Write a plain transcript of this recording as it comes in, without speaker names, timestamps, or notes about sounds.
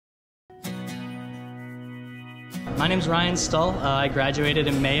My name's Ryan Stull. I graduated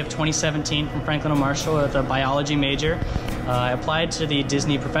in May of 2017 from Franklin Marshall with a biology major. I applied to the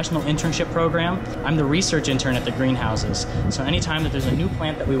Disney Professional Internship Program. I'm the research intern at the greenhouses. So anytime that there's a new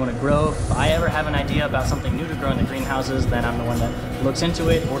plant that we want to grow, if I ever have an idea about something new to grow in the greenhouses, then I'm the one that looks into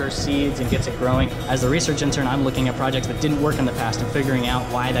it, orders seeds, and gets it growing. As the research intern, I'm looking at projects that didn't work in the past and figuring out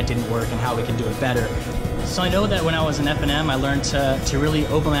why that didn't work and how we can do it better. So I know that when I was in F&M, I learned to really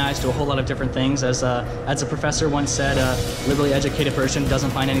open my eyes to a whole lot of different things. As a professor once said, a liberally educated person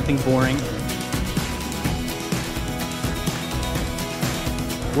doesn't find anything boring.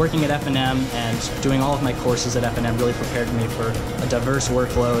 Working at F&M and doing all of my courses at F&M really prepared me for a diverse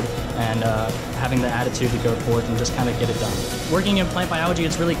workload and having the attitude to go forth and just kind of get it done. Working in plant biology,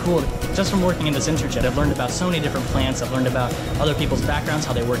 it's really cool. Just from working in this internship, I've learned about so many different plants. I've learned about other people's backgrounds,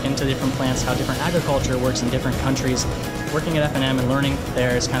 how they work into different plants, how different agriculture works in different countries. Working at F&M and learning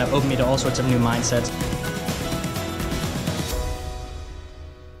there has kind of opened me to all sorts of new mindsets.